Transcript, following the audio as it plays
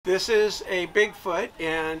This is a Bigfoot,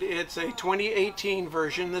 and it's a 2018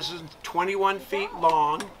 version. This is 21 feet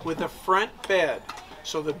long with a front bed.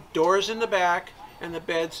 So the door's in the back and the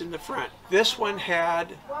bed's in the front. This one had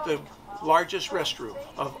the largest restroom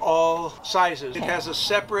of all sizes. It has a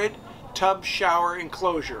separate tub shower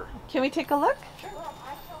enclosure. Can we take a look?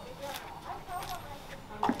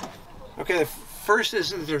 Okay, the first is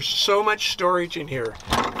that there's so much storage in here.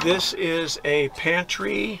 This is a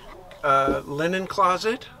pantry linen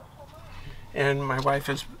closet, and my wife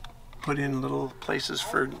has put in little places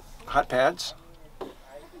for hot pads.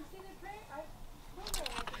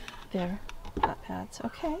 There, hot pads,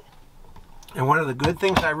 okay. And one of the good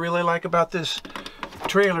things I really like about this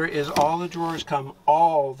trailer is all the drawers come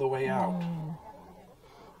all the way out.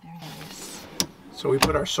 Very nice. So we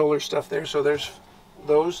put our solar stuff there, so there's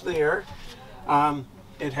those there.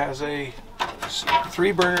 It has a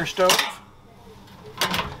 3-burner stove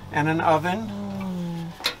and an oven.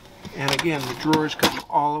 And again, the drawers come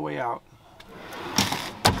all the way out.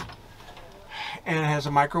 And it has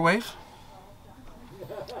a microwave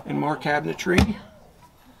and more cabinetry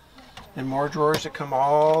and more drawers that come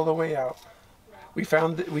all the way out. We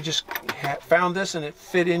found that we just found this, and it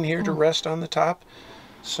fit in here to rest on the top,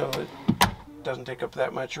 so it doesn't take up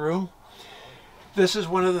that much room. This is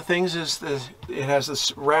one of the things, is it has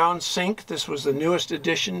this round sink. This was the newest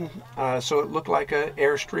addition, so it looked like an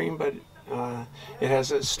Airstream, but it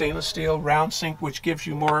has a stainless steel round sink, which gives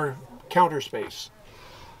you more counter space.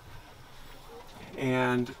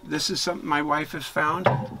 And this is something my wife has found.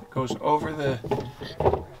 It goes over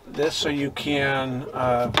this so you can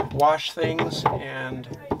wash things and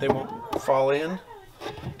they won't fall in.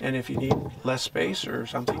 And if you need less space or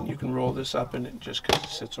something, you can roll this up, and it just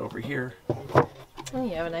sits over here. Oh,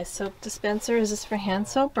 you have a nice soap dispenser. Is this for hand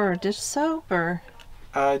soap or dish soap or?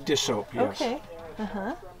 Dish soap, yes. Okay.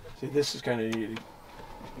 Uh-huh. See, this is kind of neat.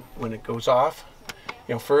 When it goes off,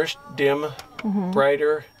 you know, first dim,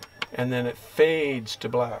 brighter, and then it fades to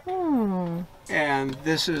black. And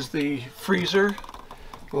this is the freezer,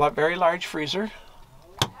 very large freezer,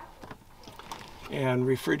 and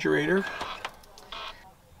refrigerator.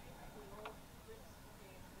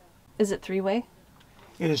 Is it 3-way?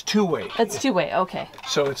 It is 2-way. It's 2-way, okay.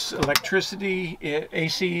 So it's electricity,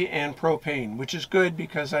 AC, and propane, which is good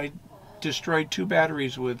because I destroyed 2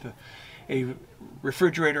 batteries with a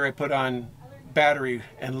refrigerator I put on battery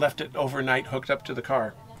and left it overnight hooked up to the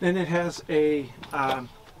car. Then it has a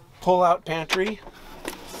pull-out pantry.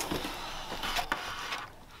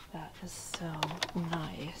 That is so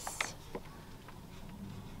nice.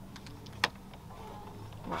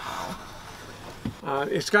 Wow.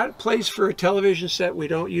 It's got a place for a television set. We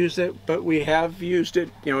don't use it, but we have used it.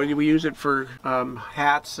 You know, we use it for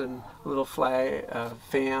hats and a little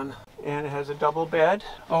fan. And it has a double bed.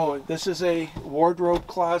 Oh, this is a wardrobe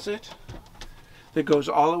closet that goes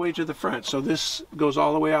all the way to the front. So this goes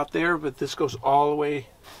all the way out there, but this goes all the way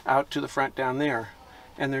out to the front down there.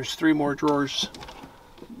 And there's 3 more drawers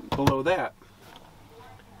below that.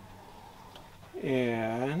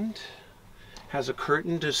 And has a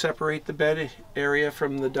curtain to separate the bed area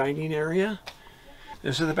from the dining area.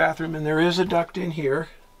 This is the bathroom, and there is a duct in here,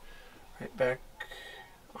 right back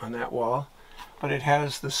on that wall. But it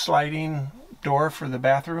has the sliding door for the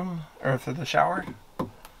bathroom, or for the shower. Oh,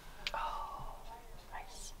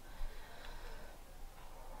 nice.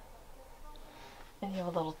 And you have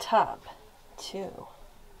a little tub, too.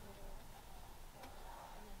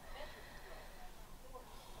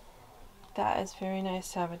 That is very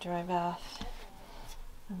nice to have a dry bath.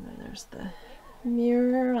 And then there's the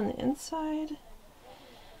mirror on the inside.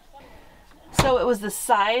 So it was the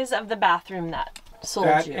size of the bathroom that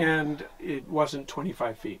sold you. And it wasn't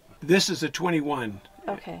 25 feet. This is a 21.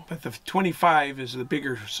 Okay. But the 25 is the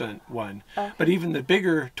bigger one. Okay. But even the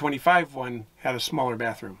bigger 25 one had a smaller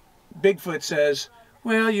bathroom. Bigfoot says,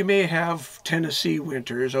 well, you may have Tennessee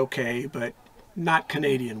winters, okay, but not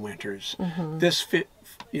Canadian winters. This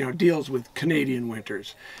deals with Canadian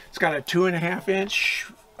winters. It's got a 2.5-inch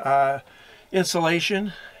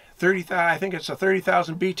insulation. I think it's a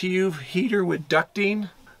 30,000 BTU heater with ducting.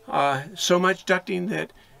 So much ducting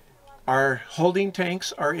that our holding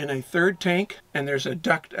tanks are in a 3rd tank, and there's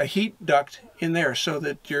a heat duct in there so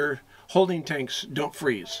that your holding tanks don't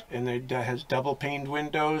freeze. And it has double paned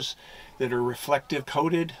windows that are reflective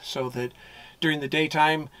coated so that during the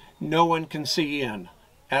daytime no one can see in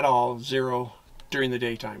at all, 0 during the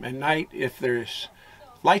daytime. At night, if there's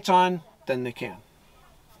lights on, then they can.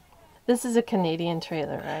 This is a Canadian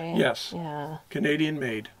trailer, right? Yes. Yeah. Canadian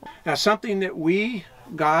made. Now, something that we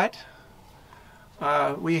got,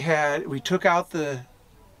 we took out the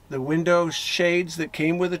window shades that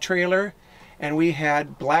came with the trailer, and we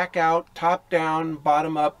had blackout, top down,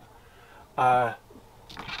 bottom up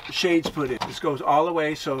shades put in. This goes all the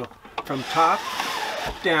way, so from top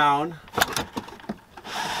down.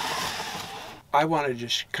 I want to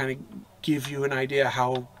just kind of give you an idea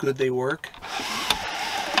how good they work.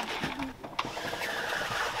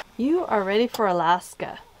 You are ready for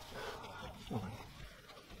Alaska.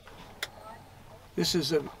 This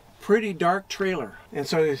is a pretty dark trailer, and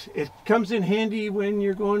so it comes in handy when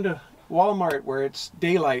you're going to Walmart where it's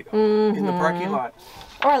daylight in the parking lot.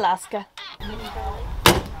 Or Alaska.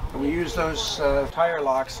 And we use those tire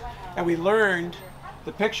locks, and we learned,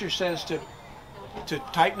 the picture says to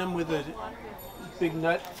tighten them with a big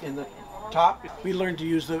nut in the top. We learned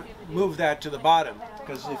to move that to the bottom,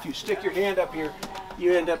 because if you stick your hand up here,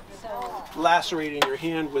 you end up lacerating your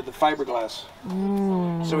hand with the fiberglass.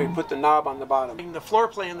 So we put the knob on the bottom. The floor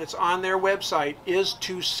plan that's on their website is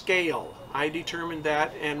to scale. I determined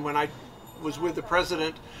that, and when I was with the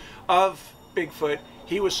president of Bigfoot,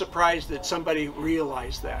 he was surprised that somebody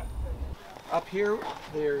realized that. Up here,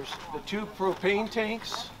 there's the 2 propane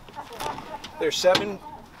tanks. They're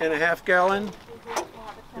 7.5 gallon.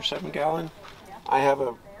 They're 7 gallon. I have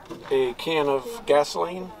a can of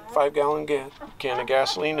gasoline, 5 gallon can of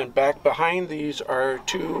gasoline, and back behind these are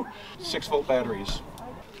 2 6-volt batteries.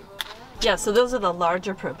 Yeah, so those are the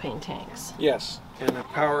larger propane tanks. Yes, and a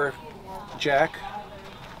power jack.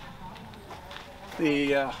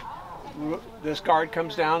 This guard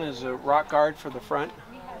comes down as a rock guard for the front.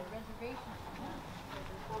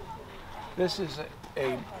 This is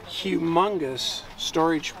a humongous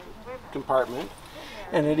storage compartment,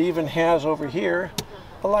 and it even has over here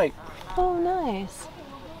a light. Oh, nice.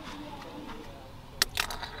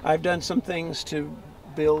 I've done some things to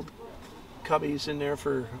build cubbies in there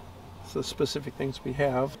for the specific things we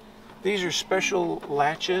have. These are special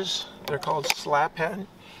latches. They're called slap head.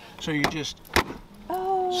 So you just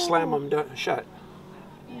slam them shut.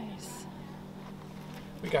 Nice.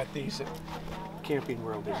 We got these at Camping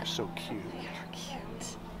World. They're so cute. They are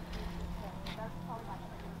cute.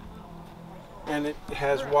 And it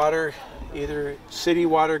has water, either city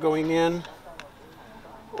water going in,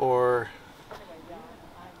 or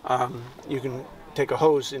you can take a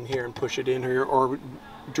hose in here and push it in here, or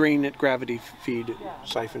drain it, gravity feed,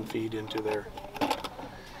 siphon feed into there.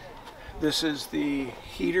 This is the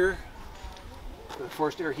heater, the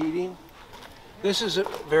forced air heating. This is a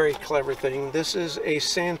very clever thing. This is a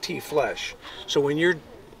Santee flush. So when you're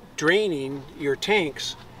draining your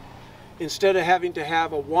tanks, instead of having to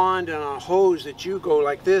have a wand and a hose that you go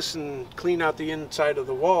like this and clean out the inside of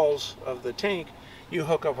the walls of the tank, you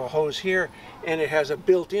hook up a hose here, and it has a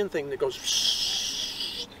built-in thing that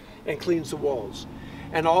goes and cleans the walls.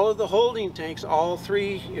 And all of the holding tanks, all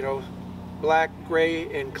 3, black,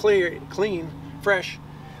 gray, and clean, fresh,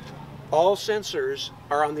 all sensors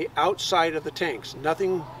are on the outside of the tanks.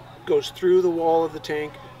 Nothing goes through the wall of the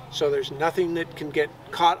tank, so there's nothing that can get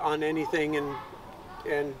caught on anything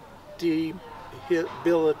and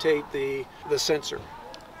debilitate the sensor.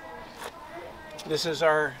 This is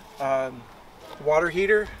our water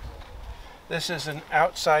heater. This is an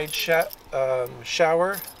outside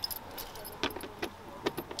shower.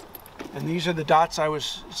 And these are the dots I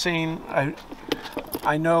was saying.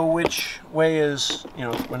 I know which way is,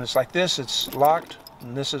 when it's like this, it's locked,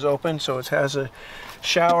 and this is open, so it has a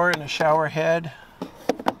shower and a shower head.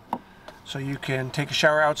 So you can take a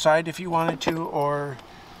shower outside if you wanted to, or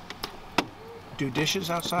do dishes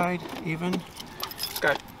outside even. It's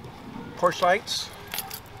got porch lights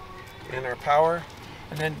and our power.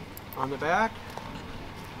 And then on the back,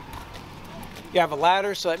 you have a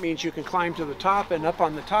ladder, so that means you can climb to the top, and up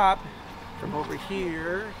on the top, from over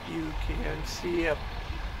here, you can see a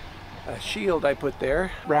shield I put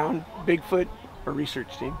there, round Bigfoot or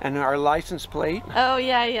research team, and our license plate. Oh,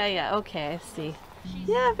 yeah. Okay, I see.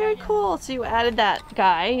 Yeah, very cool. So you added that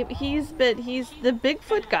guy. He's the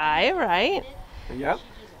Bigfoot guy, right? Yep.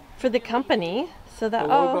 For the company. So that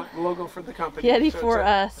the logo for the company. Yeti so for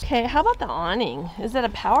us. Okay, how about the awning? Is that a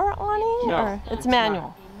power awning? No, or it's manual.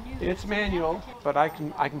 Not. It's manual, but I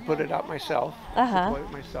can put it out myself. Deploy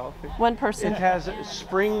it myself. One person. It has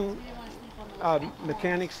spring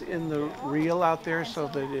mechanics in the reel out there, so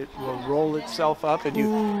that it will roll itself up, and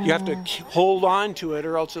you have to hold on to it,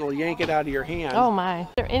 or else it'll yank it out of your hand. Oh my! Is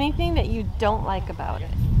there anything that you don't like about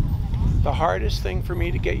it? The hardest thing for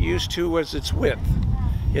me to get used to was its width.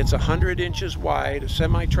 It's 100 inches wide. A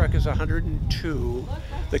semi truck is 102.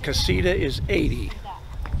 The casita is 80.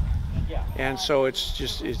 And so it's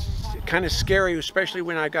kind of scary, especially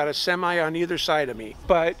when I got a semi on either side of me.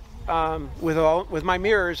 But with my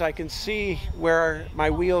mirrors, I can see where my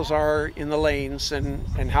wheels are in the lanes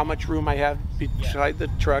and how much room I have beside the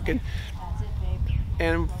truck.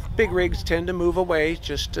 And big rigs tend to move away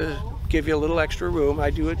just to give you a little extra room. I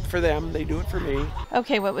do it for them, they do it for me.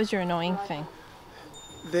 Okay, what was your annoying thing?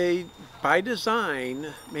 They, by design,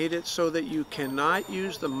 made it so that you cannot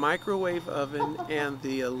use the microwave oven and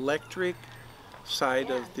the electric side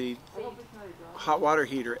of the hot water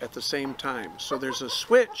heater at the same time. So there's a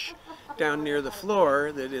switch down near the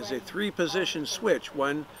floor that is a 3-position switch.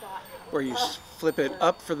 One where you flip it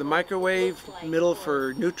up for the microwave, middle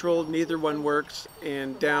for neutral, neither one works,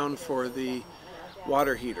 and down for the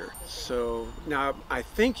water heater. So now I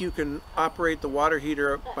think you can operate the water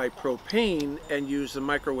heater by propane and use the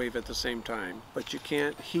microwave at the same time, but you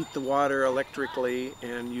can't heat the water electrically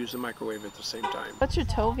and use the microwave at the same time. What's your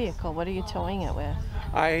tow vehicle? What are you towing it with?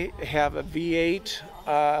 I have a V8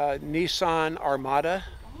 Nissan Armada,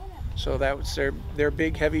 so that was their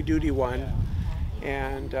big heavy-duty one.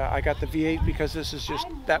 And I got the V8 because this is just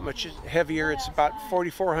that much heavier. It's about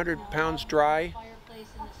 4,400 pounds dry.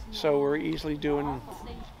 So we're easily doing,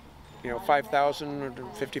 5,000 or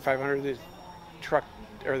 5,500. The truck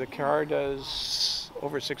or the car does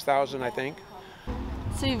over 6,000, I think.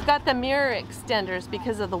 So you've got the mirror extenders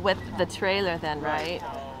because of the width of the trailer then, right?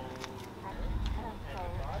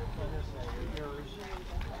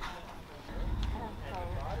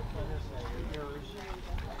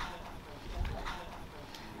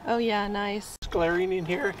 Oh yeah, nice. Glaring in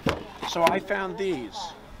here. So I found these.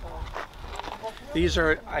 These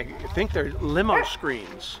are, I think they're limo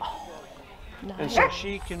screens. Nice. And so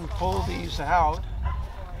she can pull these out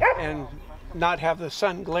and not have the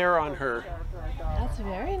sun glare on her. That's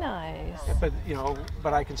very nice. But,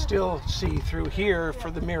 but I can still see through here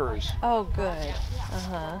for the mirrors. Oh, good.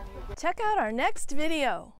 Check out our next video.